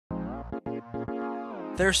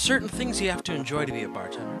There are certain things you have to enjoy to be a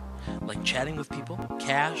bartender, like chatting with people,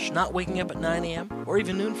 cash, not waking up at 9 a.m., or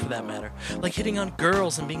even noon for that matter, like hitting on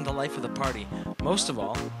girls and being the life of the party. Most of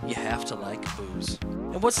all, you have to like booze.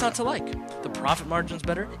 And what's not to like? The profit margin's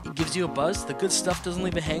better, it gives you a buzz, the good stuff doesn't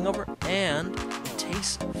leave a hangover, and it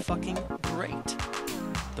tastes fucking great.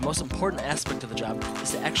 The most important aspect of the job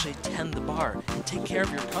is to actually tend the bar and take care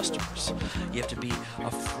of your customers. You have to be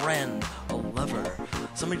a friend, a lover,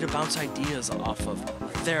 somebody to bounce ideas off of, a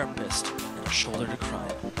therapist, and a shoulder to cry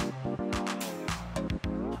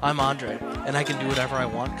on. I'm Andre, and I can do whatever I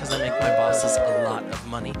want because I make my bosses a lot of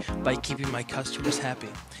money by keeping my customers happy,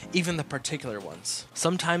 even the particular ones.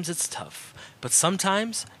 Sometimes it's tough, but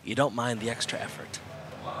sometimes you don't mind the extra effort.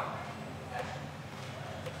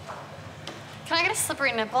 Can I get a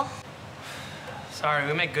slippery nipple? Sorry,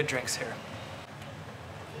 we make good drinks here.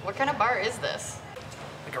 What kind of bar is this?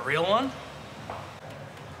 Like a real one?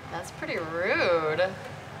 That's pretty rude.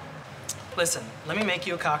 Listen, let me make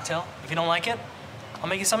you a cocktail. If you don't like it, I'll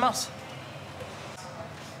make you something else.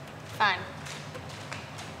 Fine.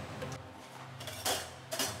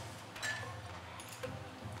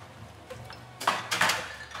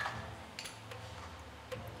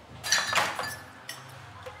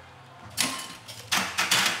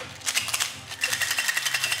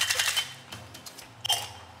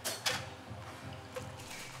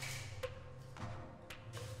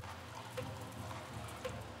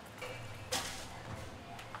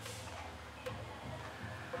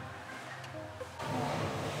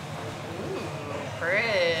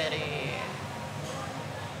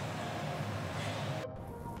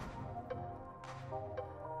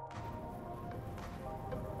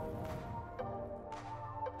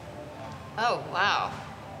 Oh, wow.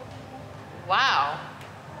 Wow.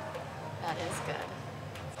 That is good.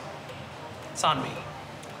 It's on me.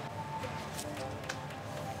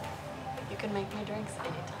 You can make me drinks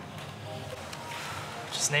anytime.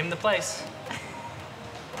 Just name the place.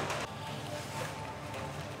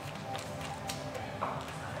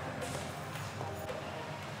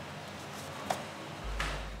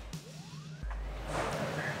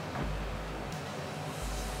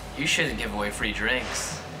 You shouldn't give away free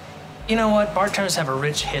drinks. You know what? Bartenders have a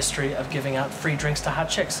rich history of giving out free drinks to hot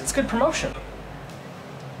chicks. It's good promotion.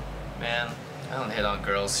 Man, I don't hit on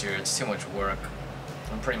girls here. It's too much work.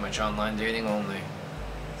 I'm pretty much online dating only.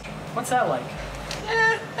 What's that like?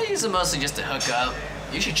 I use it mostly just to hook up.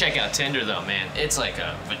 You should check out Tinder though, man. It's like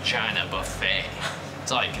a vagina buffet.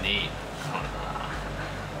 It's all you can eat.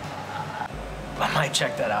 I might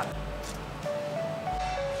check that out.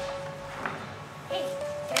 Hey,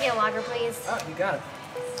 can I get a lager, please? Oh, you got it.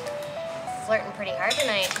 Flirting pretty hard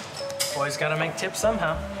tonight. Boys gotta make tips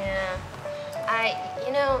somehow. Yeah. I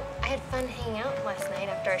had fun hanging out last night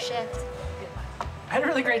after our shift. I had a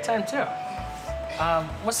really great time too.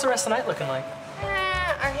 What's the rest of the night looking like?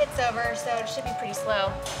 Our hit's over, so it should be pretty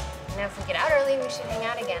slow. Now if we get out early, we should hang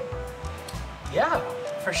out again. Yeah,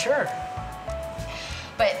 for sure.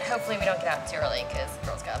 But hopefully we don't get out too early, because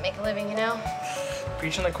girls gotta make a living, you know?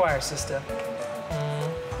 Preaching the choir, sister.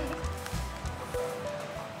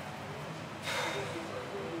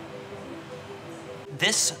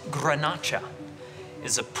 This Grenache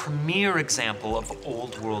is a premier example of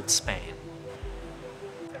old world Spain.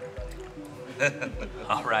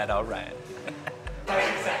 All right, all right.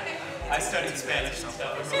 I studied Spanish, so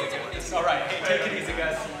I'm really good at this. All right, hey, take it easy,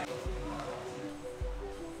 guys.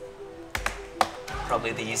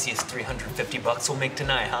 Probably the easiest 350 bucks we'll make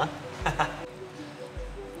tonight, huh?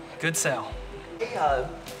 Good sale. Hey,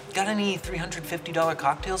 got any $350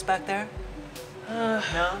 cocktails back there?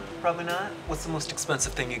 No, probably not. What's the most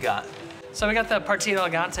expensive thing you got? So we got the Partida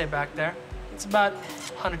Elegante back there. It's about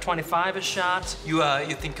 125 a shot. You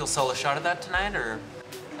think you'll sell a shot of that tonight, or?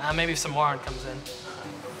 Maybe if some more comes in.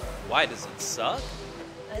 Why, does it suck?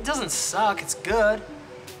 It doesn't suck, it's good.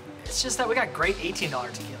 It's just that we got great $18 tequila,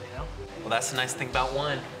 you know? Well, that's the nice thing about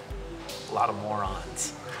wine. A lot of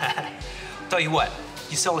morons. Tell you what,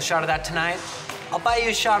 you sell a shot of that tonight, I'll buy you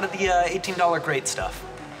a shot of the $18 great stuff.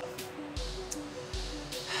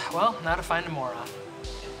 Well, now to find a moron.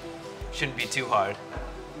 Shouldn't be too hard.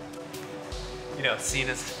 You know, seeing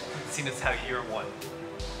as how you're one.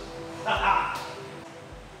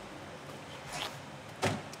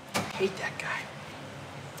 Hate that guy.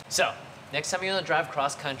 So, next time you're gonna drive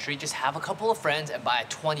cross country, just have a couple of friends and buy a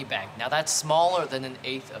 20 bag. Now that's smaller than an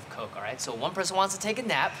eighth of Coke, all right? So one person wants to take a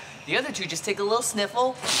nap, the other two just take a little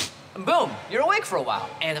sniffle, and boom, you're awake for a while.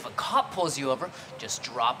 And if a cop pulls you over, just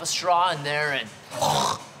drop a straw in there and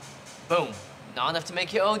boom. Not enough to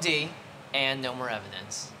make you OD, and no more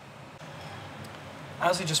evidence. I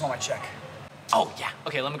honestly just want my check. Oh, yeah.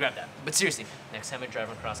 Okay, let me grab that. But seriously, next time you're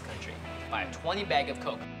driving across country, buy a 20 bag of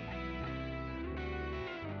Coke.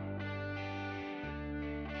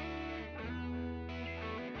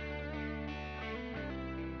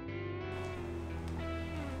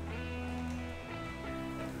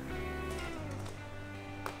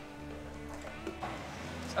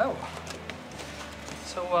 Oh.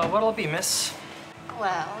 So, what'll it be, miss?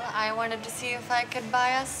 Well, I wanted to see if I could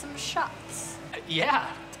buy us some shots. Yeah.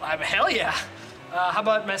 Hell yeah. How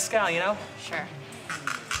about mezcal, you know? Sure.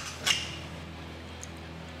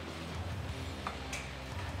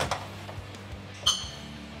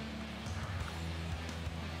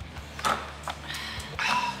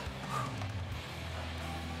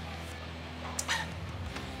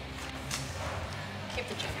 Keep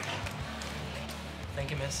the change.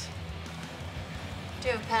 Thank you, miss. Do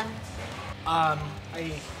you have a pen? I...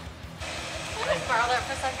 Can I just borrow that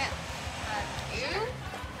for a second? Thank you.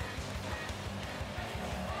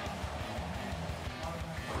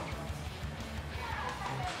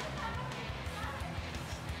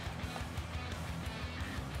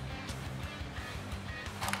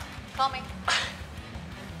 Call me.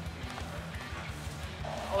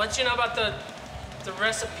 I'll let you know about the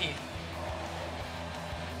recipe.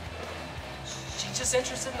 She's just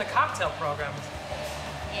interested in the cocktail program.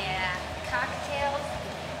 Yeah, cocktails.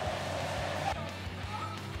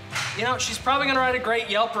 You know, she's probably gonna write a great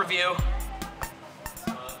Yelp review.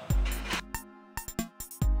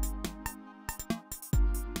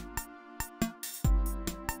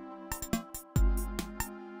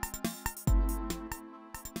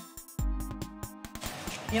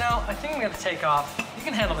 You know, I think I'm gonna take off. You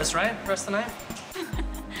can handle this, right? The rest of the night?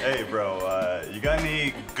 Hey, bro, you got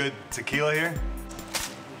any good tequila here?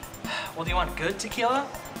 Well, do you want good tequila?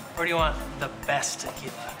 Or do you want the best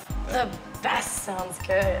tequila? The best sounds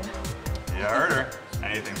good. You heard her.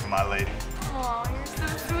 Anything for my lady. Oh, you're so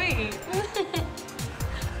sweet.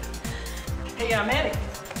 Hey, Manny,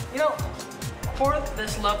 you know, pour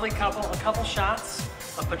this lovely couple a couple shots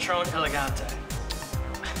of Patron Elegante.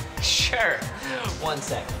 Sure. 1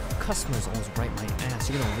 sec. Customers always write my ass.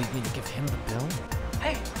 You're gonna leave me to give him the bill?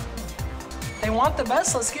 Hey, they want the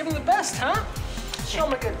best, let's give them the best, huh? Show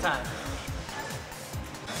them a good time.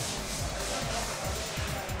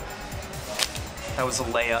 That was a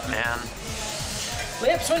layup, man.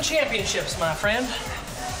 Layups win championships, my friend.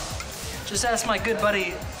 Just ask my good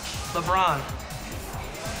buddy, LeBron.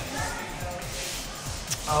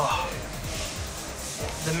 Oh,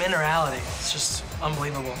 the minerality, it's just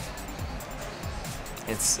unbelievable.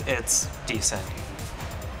 It's decent.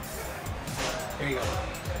 Here you go.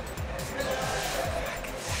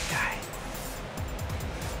 Guy.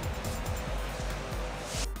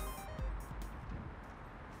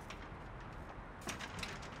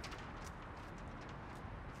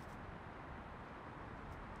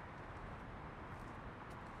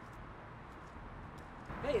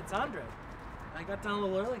 Hey, it's Andre. I got done a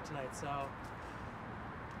little early tonight, so.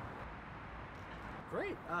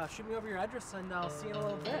 Great. Shoot me over your address and I'll see you in a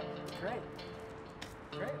little bit. Great.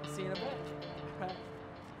 Great. I'll see you in a bit. Bye.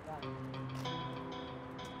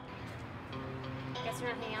 Guess we're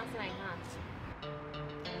not hanging out tonight, huh?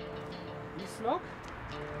 You smoke?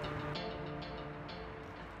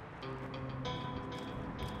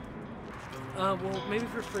 Well, maybe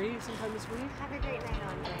for free sometime this week. Have a great night,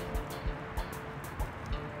 Andre.